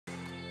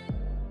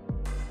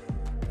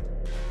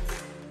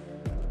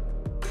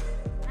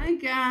Hi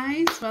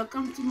guys,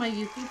 welcome to my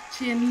YouTube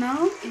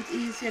channel. It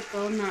is your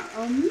girl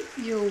Naomi,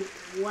 your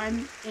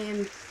one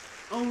and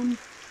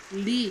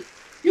only.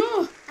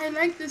 Yo, I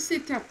like the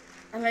setup.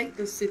 I like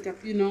the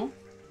setup, to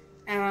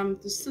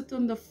sit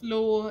on the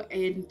floor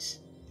and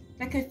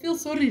like I feel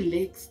so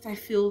relaxed. I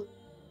feel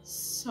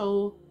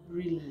so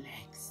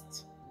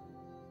relaxed.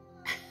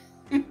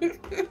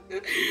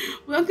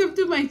 Welcome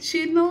to my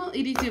channel.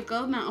 It is your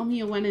girl Naomi,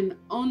 your one and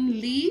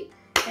only.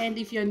 And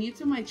if you're new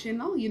to my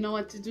channel, you know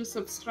what to do.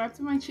 Subscribe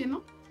to my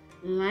channel,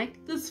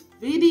 like this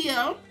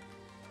video,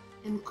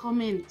 and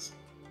comment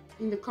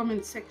in the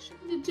comment section.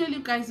 I'm going to tell you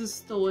guys a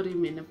story,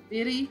 man, a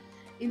very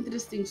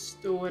interesting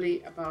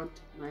story about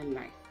my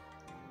life.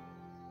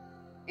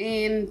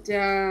 And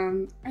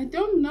I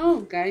don't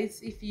know,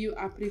 guys, if you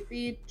are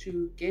prepared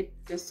to get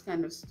this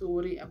kind of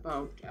story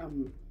about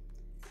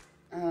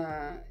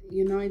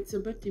it's a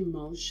bit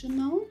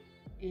emotional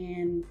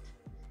and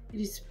it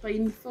is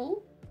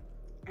painful.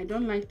 I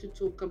don't like to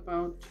talk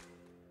about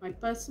my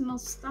personal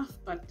stuff,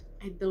 but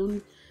I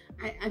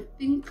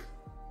think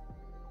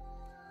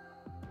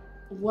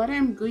what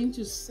I'm going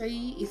to say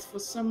is for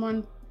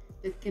someone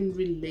that can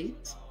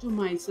relate to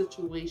my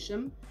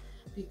situation,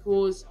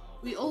 because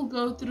we all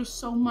go through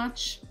so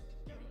much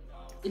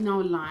in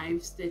our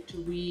lives that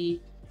we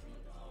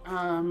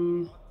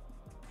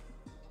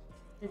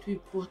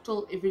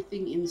bottle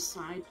everything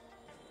inside.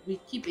 We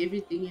keep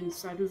everything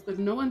inside. We've got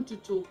no one to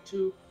talk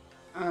to.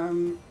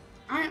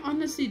 I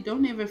honestly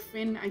don't have a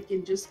friend I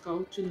can just go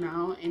to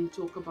now and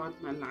talk about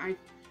my life,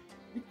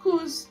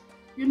 because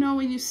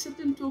when you sit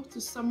and talk to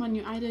someone,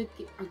 you either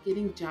are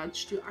getting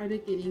judged, you're either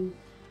getting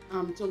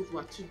told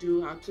what to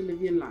do, how to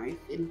live your life,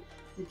 and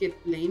you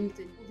get blamed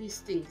and all these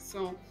things.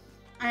 So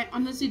I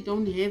honestly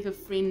don't have a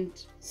friend,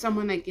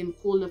 someone I can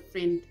call a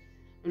friend.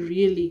 I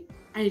really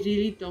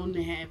don't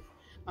have.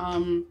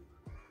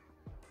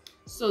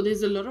 So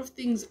there's a lot of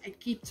things I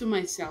keep to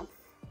myself,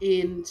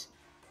 and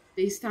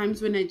there's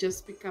times when I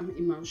just become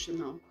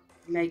emotional.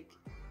 Like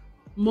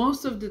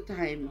most of the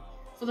time,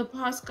 for the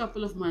past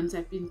couple of months,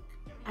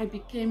 I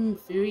became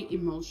very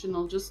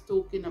emotional, just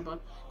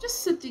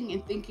sitting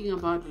and thinking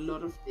about a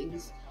lot of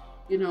things,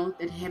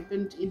 that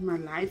happened in my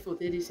life or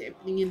that is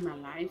happening in my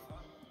life.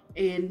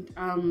 And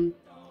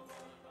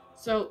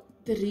so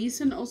the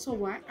reason also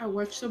why I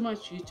watch so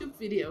much YouTube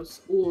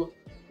videos, or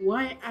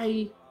why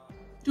I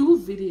do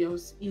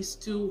videos, is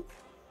to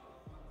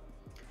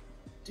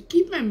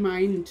keep my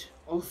mind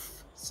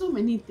off so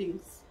many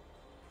things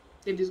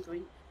that is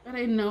going. But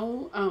I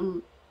know,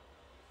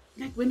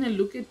 like when I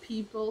look at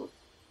people,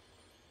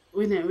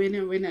 when I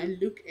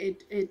look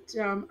at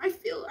I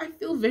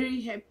feel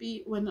very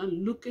happy when I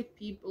look at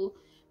people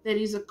that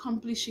is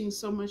accomplishing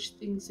so much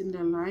things in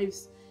their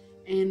lives.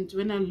 And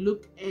when I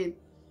look at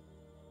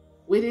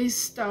where they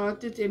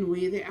started and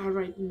where they are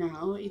right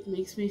now, it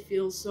makes me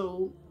feel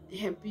so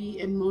happy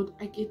and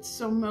I get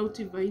so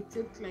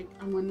motivated. Like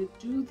I want to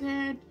do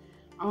that,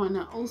 I want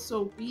to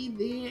also be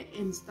there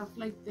and stuff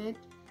like that.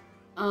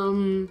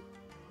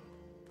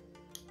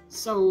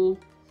 So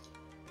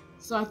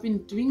I've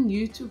been doing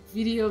YouTube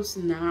videos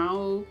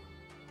now.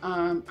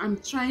 I'm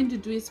trying to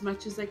do as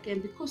much as I can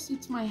because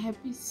it's my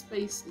happy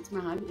space, it's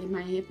my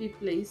happy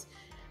place.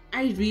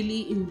 I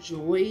really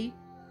enjoy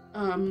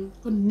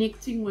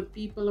connecting with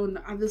people on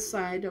the other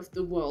side of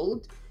the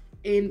world,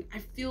 and I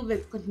feel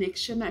that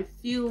connection. I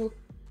feel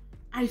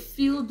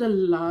the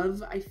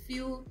love, I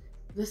feel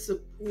the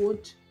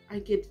support. I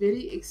get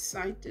very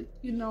excited,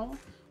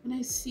 when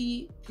I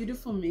see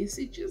beautiful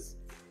messages.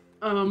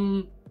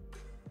 Like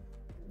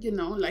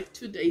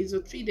 2 days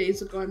or 3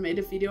 days ago, I made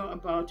a video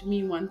about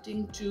me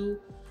wanting to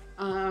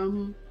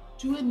do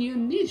a new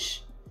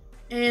niche.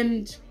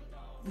 And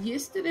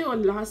yesterday or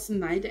last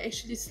night, I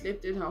actually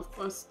slept at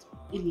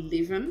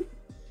 11:30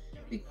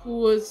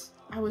 because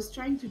I was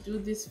trying to do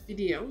these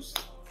videos.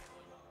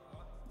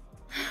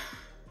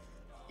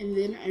 And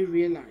then I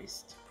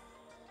realized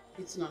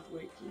it's not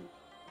working.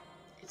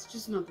 It's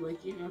just not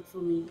working out for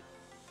me.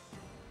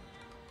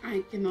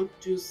 I cannot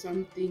do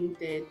something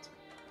that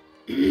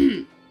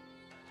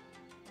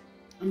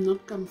I'm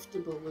not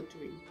comfortable with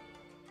doing.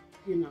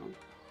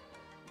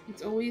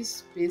 It's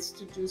always best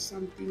to do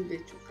something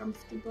that you're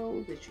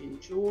comfortable, that you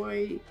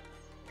enjoy,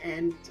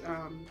 and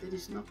that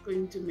is not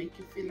going to make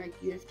you feel like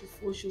you have to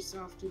force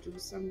yourself to do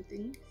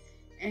something.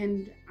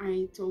 And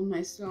I told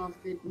myself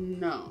that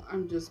no,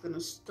 I'm just gonna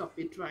stop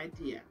it right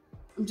here.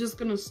 I'm just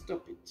gonna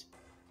stop it.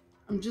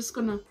 I'm just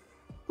gonna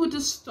put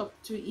a stop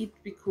to it,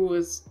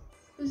 because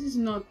this is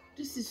not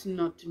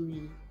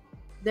me.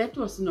 That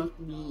was not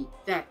me.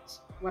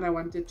 That's what I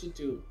wanted to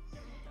do.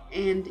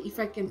 And if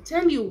I can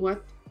tell you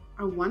what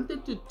I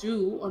wanted to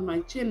do on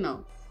my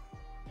channel,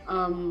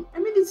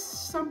 it's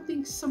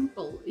something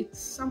simple. It's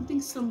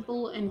something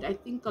simple, and I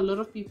think a lot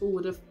of people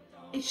would have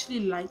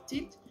actually liked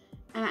it.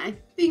 And I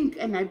think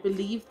and I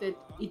believe that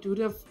it would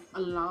have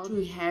allowed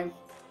to have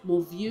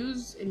more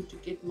views and to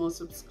get more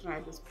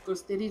subscribers,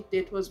 because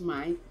that was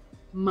my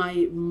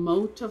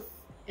motive,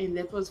 and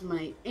that was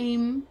my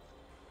aim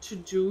to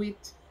do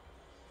it.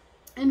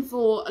 And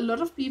for a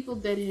lot of people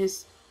that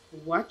has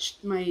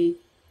watched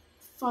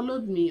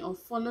followed me or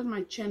followed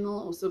my channel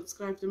or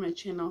subscribed to my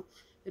channel,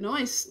 you know,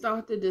 I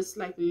started this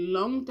like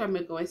long time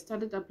ago. I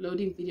started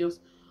uploading videos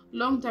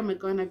long time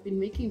ago, and I've been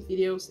making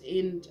videos,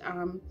 and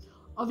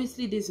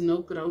obviously there's no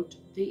growth,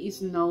 there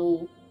is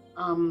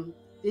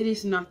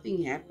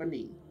nothing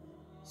happening.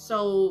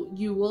 So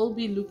you will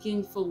be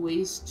looking for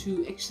ways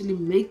to actually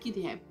make it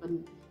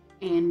happen,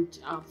 and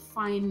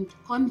find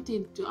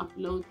content to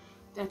upload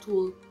that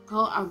will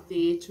go out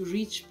there to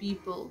reach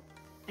people.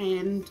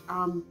 And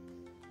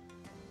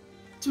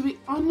to be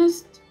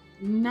honest,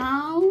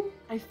 now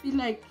I feel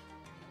like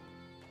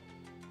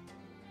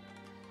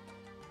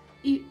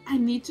I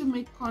need to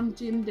make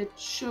content that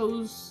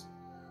shows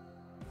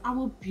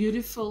our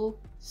beautiful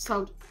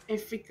South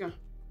Africa,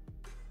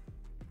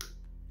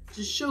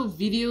 to show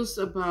videos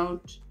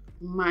about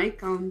my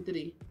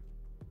country,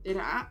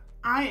 that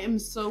I am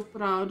so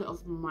proud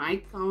of my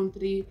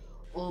country,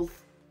 of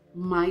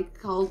my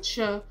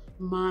culture,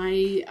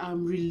 my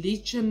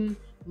religion,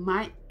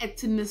 my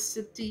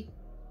ethnicity,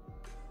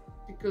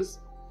 because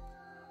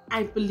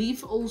I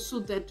believe also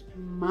that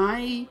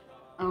my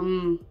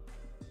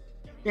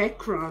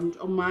background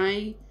or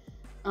my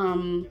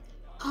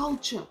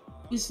culture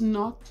is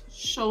not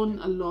shown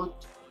a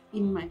lot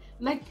in my,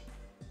 like,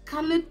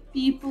 colored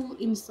people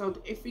in South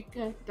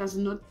Africa does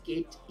not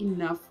get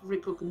enough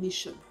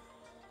recognition.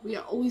 We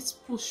are always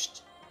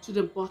pushed to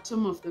the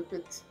bottom of the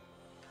pit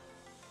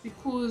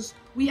because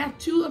we are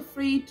too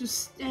afraid to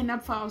stand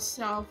up for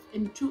ourselves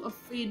and too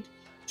afraid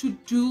to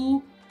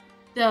do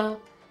the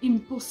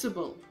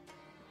impossible.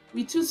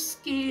 We're too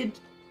scared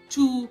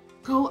to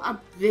go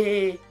up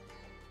there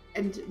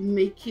and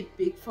make it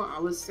big for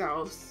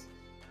ourselves.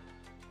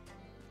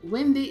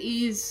 When there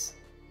is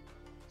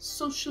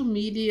social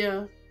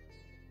media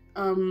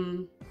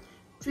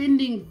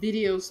trending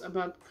videos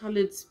about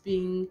coloreds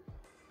being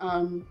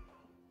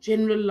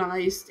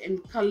generalized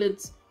and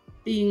coloreds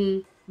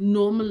being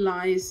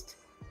normalized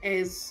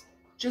as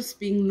just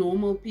being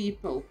normal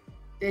people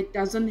that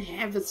doesn't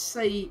have a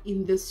say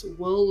in this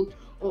world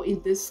or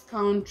in this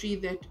country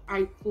that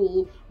I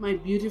call my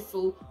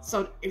beautiful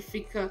South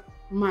Africa,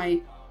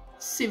 my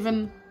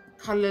 7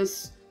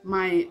 colors,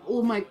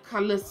 all my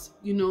colors,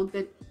 you know,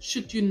 that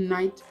should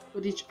unite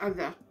with each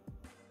other.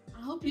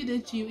 I hope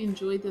that you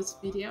enjoyed this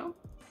video,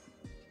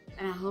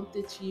 and I hope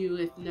that you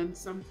have learned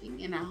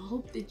something, and I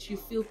hope that you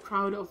feel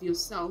proud of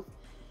yourself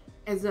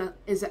as an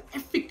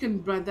African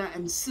brother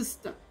and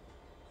sister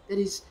that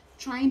is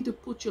trying to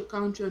put your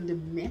country on the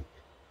map,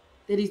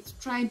 that is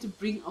trying to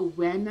bring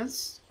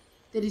awareness,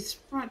 that is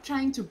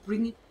trying to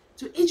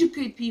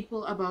educate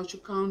people about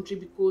your country,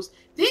 because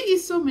there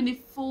is so many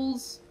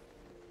false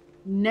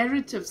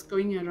narratives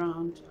going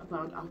around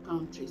about our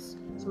countries.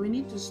 So we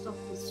need to stop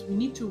this. We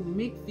need to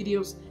make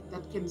videos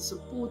that can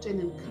support and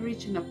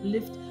encourage and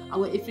uplift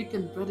our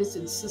African brothers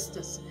and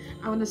sisters.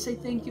 I want to say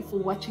thank you for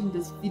watching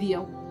this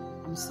video.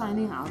 I'm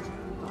signing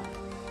out.